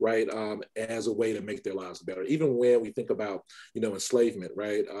resistance, right, as a way to make their lives better. Even when we think about, enslavement,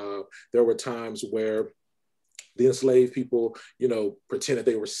 right, there were times where the enslaved people, pretended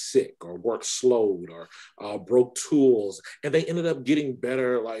they were sick or worked slowed or broke tools, and they ended up getting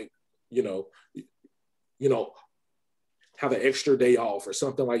better, like, have an extra day off or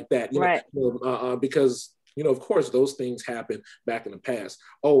something like that, right. Because of course, those things happened back in the past.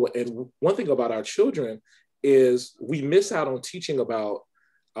 Oh, and one thing about our children is we miss out on teaching about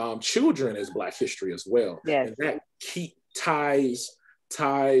children as Black history as well. Yes. And that ties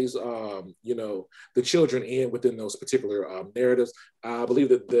the children in within those particular narratives. I believe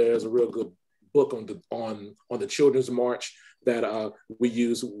that there's a real good book on the Children's March that we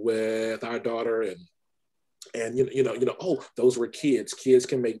use with our daughter, and oh, those were kids. Kids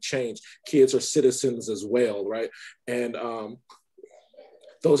can make change. Kids are citizens as well, right? And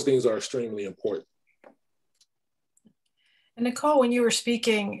those things are extremely important. And Nikole, when you were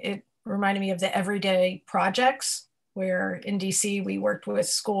speaking, it reminded me of the everyday projects, where in DC we worked with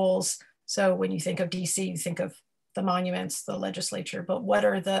schools. So when you think of DC, you think of the monuments, the legislature, but what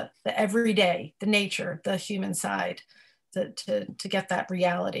are the everyday, the nature, the human side, to get that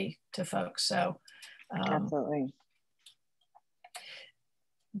reality to folks? So absolutely.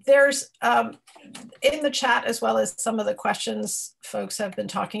 There's in the chat, as well as some of the questions, folks have been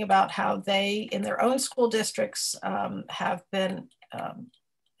talking about how they in their own school districts have been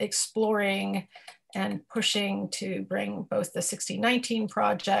exploring and pushing to bring both the 1619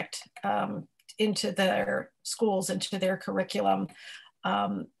 project into their schools, into their curriculum,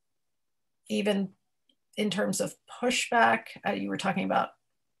 even in terms of pushback. You were talking about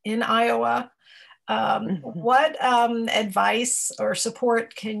in Iowa. What advice or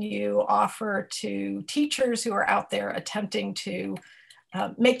support can you offer to teachers who are out there attempting to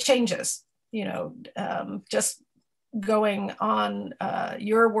make changes? Just going on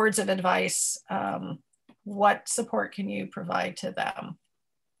your words of advice, what support can you provide to them,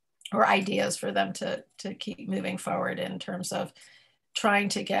 or ideas for them to keep moving forward in terms of trying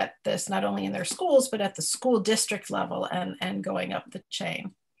to get this not only in their schools, but at the school district level and going up the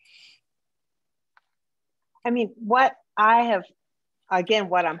chain? I mean, what I'm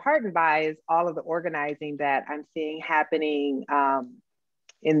heartened by is all of the organizing that I'm seeing happening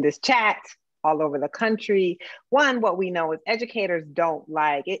in this chat all over the country. One, what we know is educators don't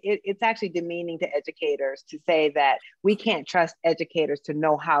like it. It's actually demeaning to educators to say that we can't trust educators to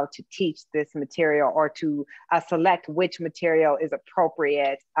know how to teach this material, or to select which material is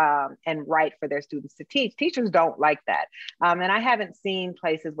appropriate and right for their students to teach. Teachers don't like that. And I haven't seen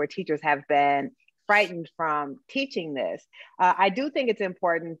places where teachers have been frightened from teaching this. I do think it's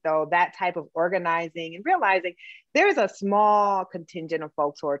important, though, that type of organizing and realizing there's a small contingent of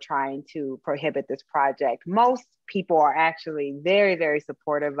folks who are trying to prohibit this project. Most people are actually very, very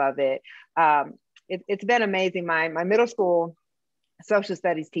supportive of it. It's been amazing. My middle school social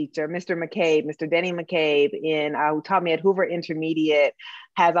studies teacher, Mr. McCabe, Mr. Denny McCabe, who taught me at Hoover Intermediate,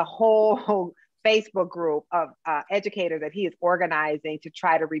 has a whole Facebook group of educators that he is organizing to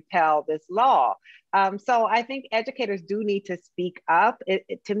try to repel this law. So I think educators do need to speak up.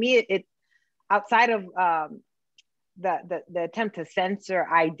 To me, outside of the attempt to censor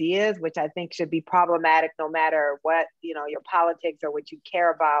ideas, which I think should be problematic no matter what your politics or what you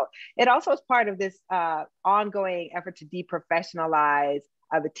care about, it also is part of this ongoing effort to deprofessionalize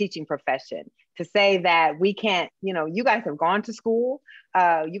the teaching profession, to say that we can't, you guys have gone to school,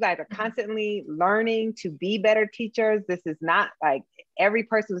 you guys are constantly learning to be better teachers. This is not like every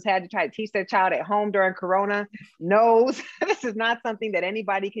person who's had to try to teach their child at home during Corona knows this is not something that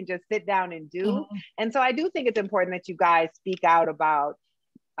anybody can just sit down and do. Mm-hmm. And so I do think it's important that you guys speak out about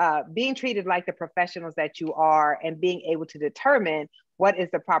being treated like the professionals that you are, and being able to determine what is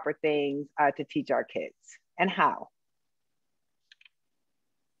the proper things to teach our kids and how.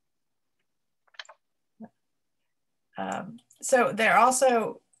 So they're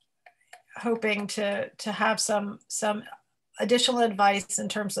also hoping to have some additional advice in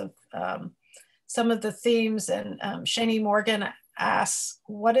terms of some of the themes. And Shani Morgan asks,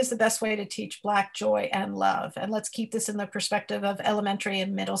 what is the best way to teach Black joy and love? And let's keep this in the perspective of elementary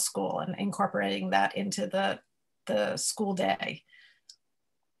and middle school, and incorporating that into the school day.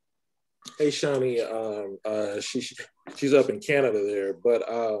 Hey, Shani, she's up in Canada there, but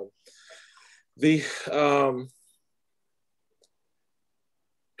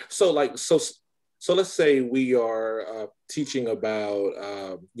so let's say we are teaching about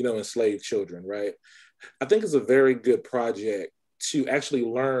enslaved children, right? I think it's a very good project to actually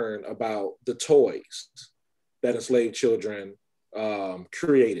learn about the toys that enslaved children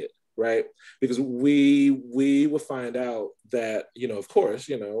created, right? Because we would find out that, of course,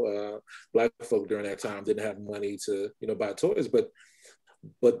 Black folk during that time didn't have money to, buy toys, but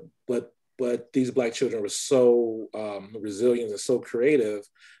these Black children were so resilient and so creative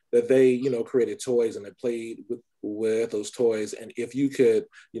that they, created toys and they played with those toys. And if you could,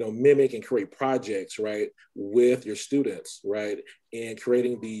 mimic and create projects, right, with your students, right, and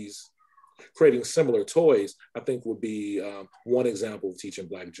creating similar toys, I think would be one example of teaching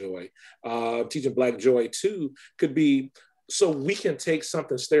Black joy. Teaching Black joy too could be, so we can take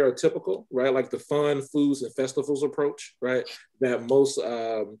something stereotypical, right? Like the fun, foods, and festivals approach, right? That most,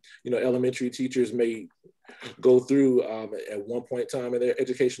 elementary teachers may go through at one point in time in their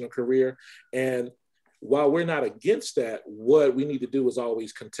educational career. And while we're not against that, what we need to do is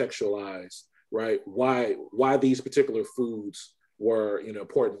always contextualize, right? Why these particular foods were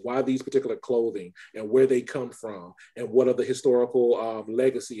important, why these particular clothing and where they come from, and what are the historical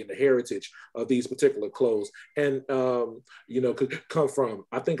legacy and the heritage of these particular clothes, and could come from,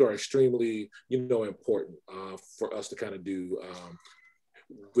 I think are extremely important for us to kind of do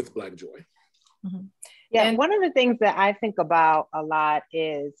with Black joy. Mm-hmm. Yeah, and one of the things that I think about a lot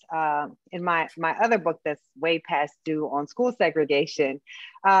is in my other book that's way past due on school segregation,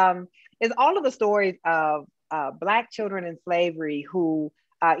 is all of the stories of Black children in slavery who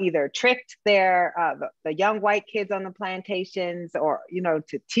either tricked the young white kids on the plantations, or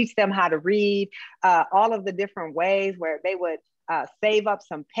to teach them how to read, all of the different ways where they would save up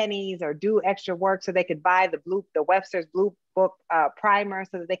some pennies or do extra work so they could buy the Webster's Blue Book primer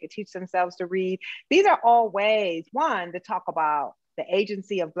so that they could teach themselves to read. These are all ways, one, to talk about the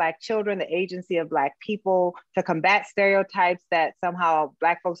agency of Black children, the agency of Black people, to combat stereotypes that somehow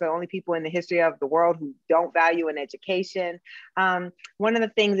Black folks are the only people in the history of the world who don't value an education. One of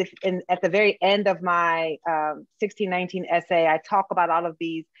the things, at the very end of my 1619 essay, I talk about all of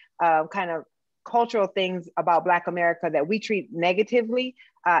these kind of cultural things about Black America that we treat negatively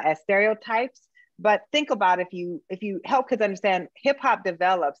as stereotypes. But think about, if you help kids understand, hip hop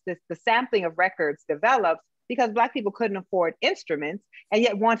develops, the sampling of records develops because Black people couldn't afford instruments and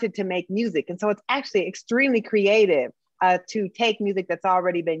yet wanted to make music. And so it's actually extremely creative to take music that's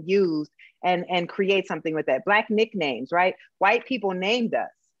already been used and create something with that. Black nicknames, right? White people named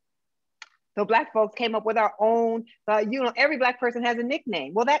us. So Black folks came up with our own, every Black person has a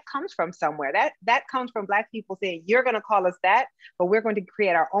nickname. Well, that comes from somewhere. That comes from Black people saying, you're going to call us that, but we're going to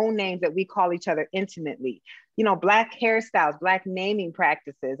create our own names that we call each other intimately. Black hairstyles, Black naming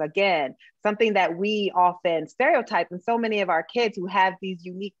practices, again, something that we often stereotype. And so many of our kids who have these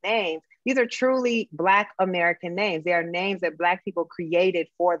unique names, these are truly Black American names. They are names that Black people created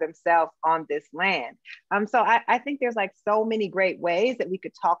for themselves on this land. So I think there's so many great ways that we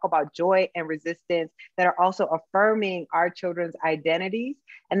could talk about joy and resistance that are also affirming our children's identities,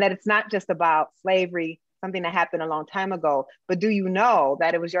 and that it's not just about slavery, something that happened a long time ago, but do you know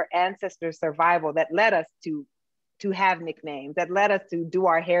that it was your ancestors' survival that led us to have nicknames, that led us to do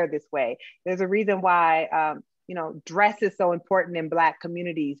our hair this way? There's a reason why dress is so important in Black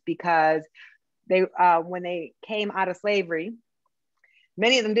communities, because they when they came out of slavery,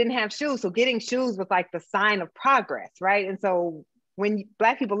 many of them didn't have shoes. So getting shoes was like the sign of progress, right? And so when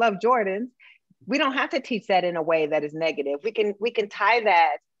Black people love Jordans, we don't have to teach that in a way that is negative. We can tie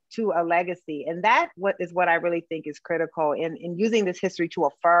that to a legacy. And that is what I really think is critical in using this history to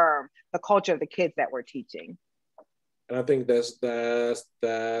affirm the culture of the kids that we're teaching. And I think that's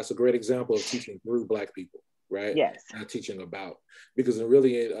a great example of teaching through Black people, right? Yes. Not teaching about, because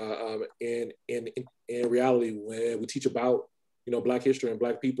really in reality, when we teach about Black history and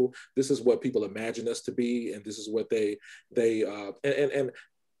Black people, this is what people imagine us to be, and this is what they and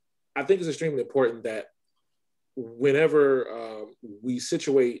I think it's extremely important that whenever we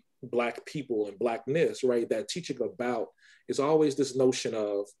situate Black people and Blackness, right, that teaching about is always this notion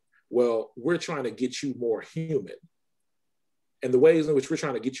of, well, we're trying to get you more human. And the ways in which we're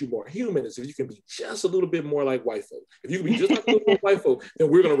trying to get you more human is if you can be just a little bit more like white folk. If you can be just like a little more white folk, then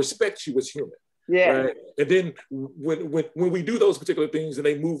we're going to respect you as human. Yeah. Right? And then when we do those particular things, and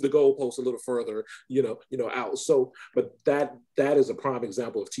they move the goalposts a little further, out. So, but that is a prime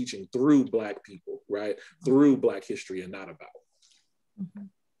example of teaching through Black people, right? Through Black history and not about. Mm-hmm.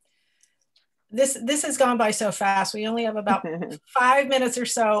 This has gone by so fast. We only have about 5 minutes or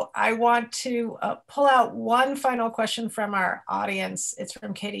so. I want to pull out one final question from our audience. It's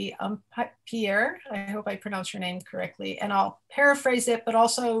from Katie Pierre. I hope I pronounced your name correctly. And I'll paraphrase it, but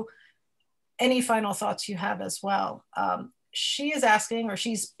also any final thoughts you have as well. She is asking, or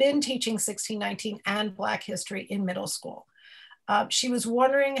she's been teaching 1619 and Black history in middle school. She was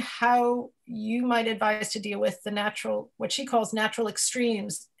wondering how you might advise to deal with the natural, what she calls natural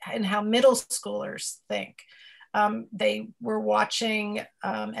extremes, and how middle schoolers think. They were watching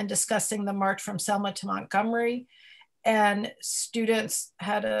and discussing the march from Selma to Montgomery, and students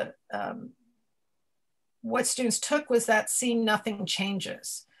had what students took was that seeing nothing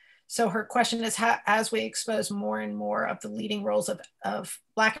changes. So her question is, how, as we expose more and more of the leading roles of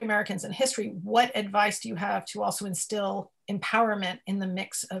Black Americans in history, what advice do you have to also instill empowerment in the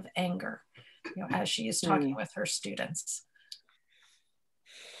mix of anger, you know, as she is talking with her students?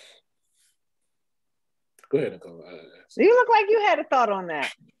 Go ahead, Nikole. You look like you had a thought on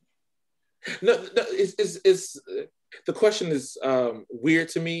that. No, it's the question is weird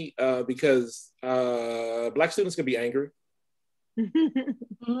to me because Black students can be angry.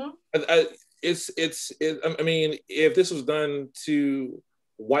 Mm-hmm. I mean, if this was done to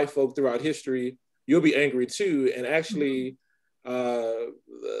white folk throughout history, you'll be angry too. And actually, I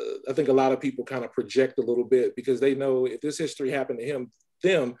think a lot of people kind of project a little bit because they know if this history happened to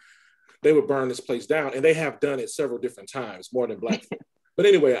them, they would burn this place down, and they have done it several different times, more than Black folk. But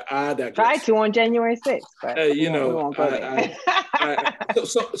anyway, I digress. Tried to on January 6th, but you know, we won't go there.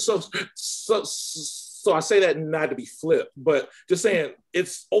 So I say that not to be flip, but just saying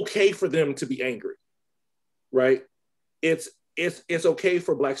it's okay for them to be angry, right? It's okay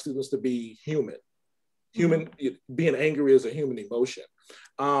for Black students to be human. Being angry is a human emotion,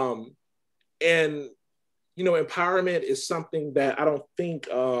 and you know, empowerment is something that I don't think.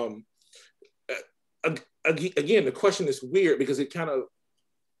 Again, the question is weird because it kind of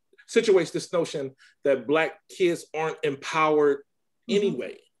situates this notion that Black kids aren't empowered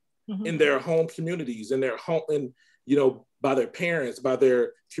anyway. In their home communities, in their home, and you know, by their parents, by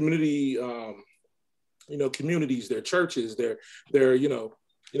their community, you know, communities, their churches, their you know,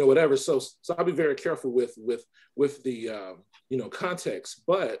 whatever. So I'll be very careful with the you know, context.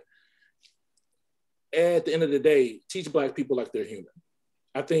 But at the end of the day, teach Black people like they're human.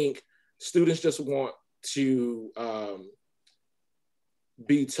 I think students just want to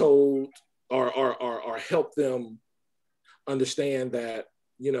be told or help them understand that,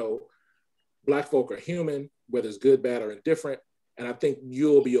 you know, Black folk are human, whether it's good, bad, or indifferent. And I think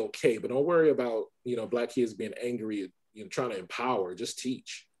you'll be okay. But don't worry about, you know, Black kids being angry, you know, trying to empower. Just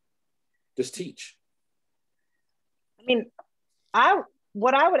teach. Just teach. I mean,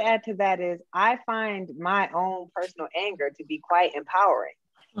 what I would add to that is I find my own personal anger to be quite empowering.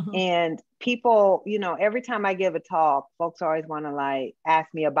 And people, you know, every time I give a talk, folks always want to like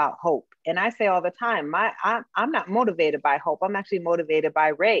ask me about hope. And I say all the time, I'm not motivated by hope. I'm actually motivated by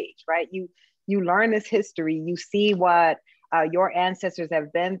rage, right? You learn this history, you see what your ancestors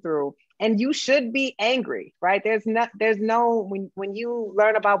have been through, and you should be angry, right? There's no, when you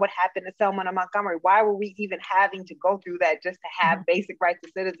learn about what happened to Selma and Montgomery, why were we even having to go through that just to have basic rights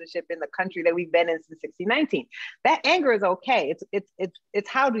to citizenship in the country that we've been in since 1619? That anger is okay. It's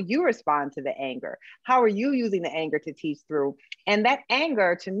how do you respond to the anger? How are you using the anger to teach through? And that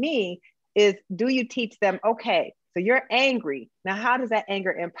anger to me is, do you teach them, okay, so you're angry. Now, how does that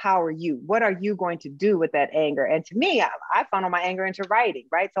anger empower you? What are you going to do with that anger? And to me, I funnel my anger into writing,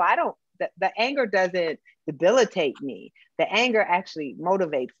 right? So the anger doesn't debilitate me. The anger actually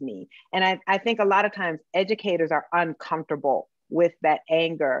motivates me. And I think a lot of times educators are uncomfortable with that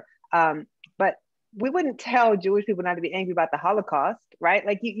anger. But we wouldn't tell Jewish people not to be angry about the Holocaust, right?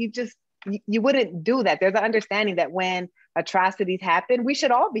 Like you wouldn't do that. There's an understanding that when atrocities happen, we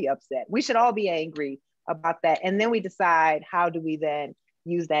should all be upset. We should all be angry about that. And then we decide, how do we then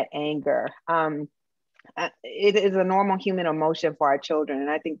use that anger? It is a normal human emotion for our children. And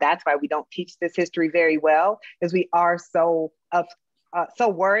I think that's why we don't teach this history very well, is we are so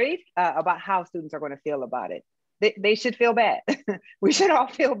worried about how students are going to feel about it. They should feel bad. We should all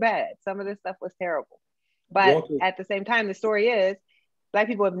feel bad. Some of this stuff was terrible. But at the same time, the story is Black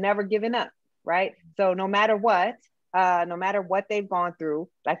people have never given up, right? So no matter what they've gone through,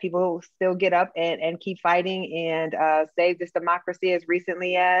 Black people still get up and keep fighting and save this democracy as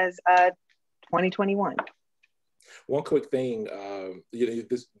recently as 2021. One quick thing, you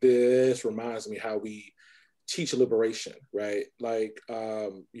know, this reminds me how we teach liberation, right? Like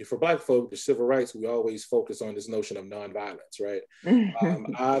for Black folk, the civil rights, we always focus on this notion of nonviolence, right?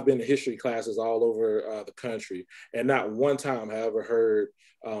 I've been to history classes all over the country, and not one time have I ever heard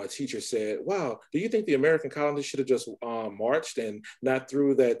a teacher said, wow, do you think the American colonists should have just marched and not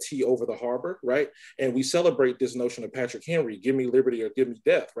threw that tea over the harbor, right? And we celebrate this notion of Patrick Henry, give me liberty or give me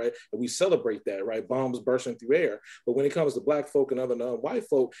death, right? And we celebrate that, right? Bombs bursting through air. But when it comes to Black folk and other non-white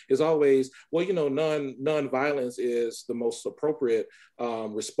folk, it's always, well, you know, non-violence is the most appropriate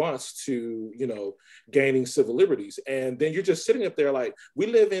response to, you know, gaining civil liberties. And then you're just sitting up there like, we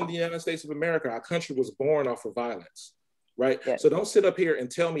live in the United States of America. Our country was born off of violence. Right. Yes. So don't sit up here and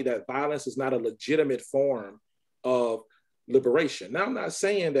tell me that violence is not a legitimate form of liberation. Now, I'm not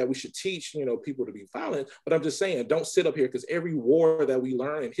saying that we should teach, you know, people to be violent, but I'm just saying don't sit up here, because every war that we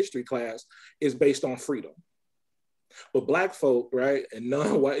learn in history class is based on freedom. But Black folk, right, and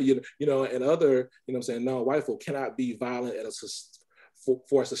non-white, you know, and other, you know what I'm saying, non-white folk cannot be violent at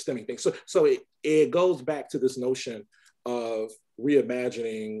for a systemic thing. So it goes back to this notion of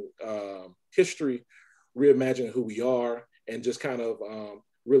reimagining history, reimagining who we are, and just kind of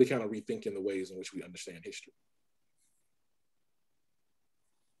really kind of rethinking the ways in which we understand history.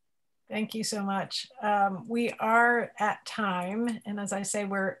 Thank you so much. We are at time, and as I say,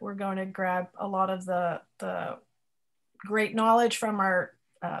 we're going to grab a lot of the great knowledge from our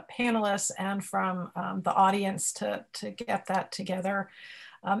panelists and from the audience to get that together.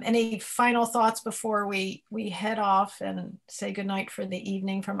 Any final thoughts before we head off and say goodnight for the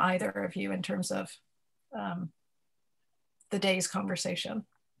evening from either of you in terms of the day's conversation?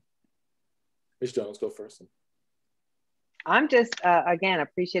 Ms. Jones, go first. I'm just, again,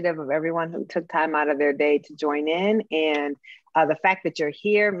 appreciative of everyone who took time out of their day to join in. And the fact that you're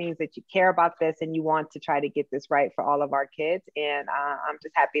here means that you care about this and you want to try to get this right for all of our kids. And I'm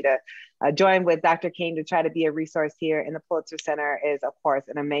just happy to join with Dr. King to try to be a resource here. And the Pulitzer Center is, of course,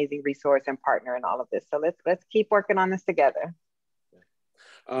 an amazing resource and partner in all of this. So let's keep working on this together.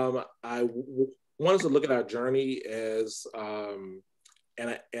 I want us to look at our journey as,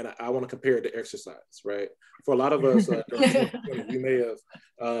 and I want to compare it to exercise, right? For a lot of us, we may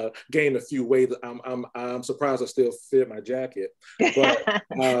have gained a few weight. I'm surprised I still fit my jacket, but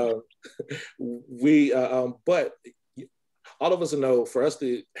but all of us know for us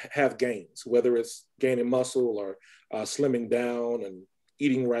to have gains, whether it's gaining muscle or slimming down and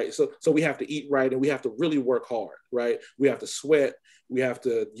eating right. So we have to eat right, and we have to really work hard, right? We have to sweat. We have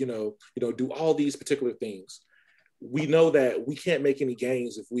to, do all these particular things. We know that we can't make any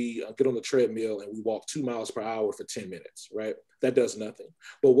gains if we get on the treadmill and we walk 2 miles per hour for 10 minutes, right? That does nothing.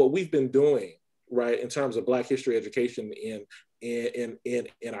 But what we've been doing, right, in terms of Black history education in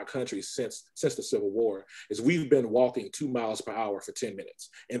our country since the Civil War, is we've been walking 2 miles per hour for 10 minutes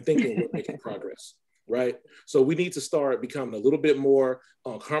and thinking we're making progress. Right? So we need to start becoming a little bit more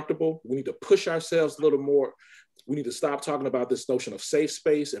uncomfortable. We need to push ourselves a little more. We need to stop talking about this notion of safe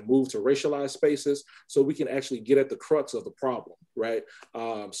space and move to racialized spaces so we can actually get at the crux of the problem, right?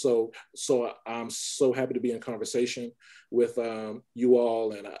 So I'm so happy to be in conversation with you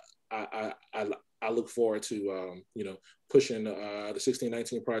all, and I look forward to pushing the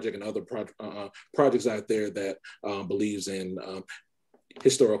 1619 Project and other projects out there that believes in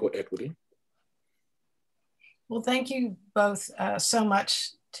historical equity. Well, thank you both so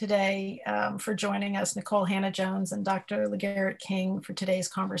much today for joining us, Nikole Hannah-Jones and Dr. LaGarrett King, for today's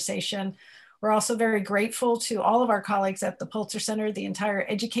conversation. We're also very grateful to all of our colleagues at the Pulitzer Center, the entire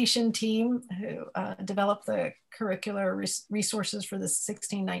education team who developed the curricular resources for the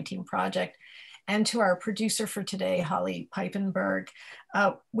 1619 Project, and to our producer for today, Holly Peipenberg.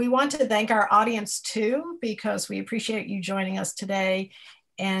 We want to thank our audience too, because we appreciate you joining us today.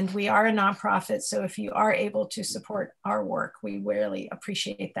 And we are a nonprofit, so if you are able to support our work, we really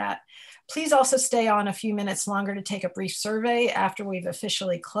appreciate that. Please also stay on a few minutes longer to take a brief survey after we've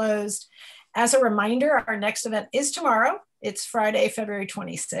officially closed. As a reminder, our next event is tomorrow. It's Friday, February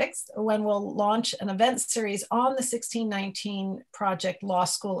 26th, when we'll launch an event series on the 1619 Project Law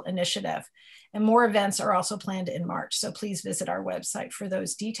School Initiative. And more events are also planned in March, so please visit our website for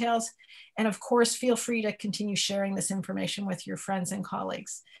those details. And of course, feel free to continue sharing this information with your friends and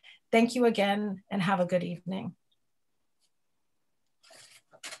colleagues. Thank you again, and have a good evening.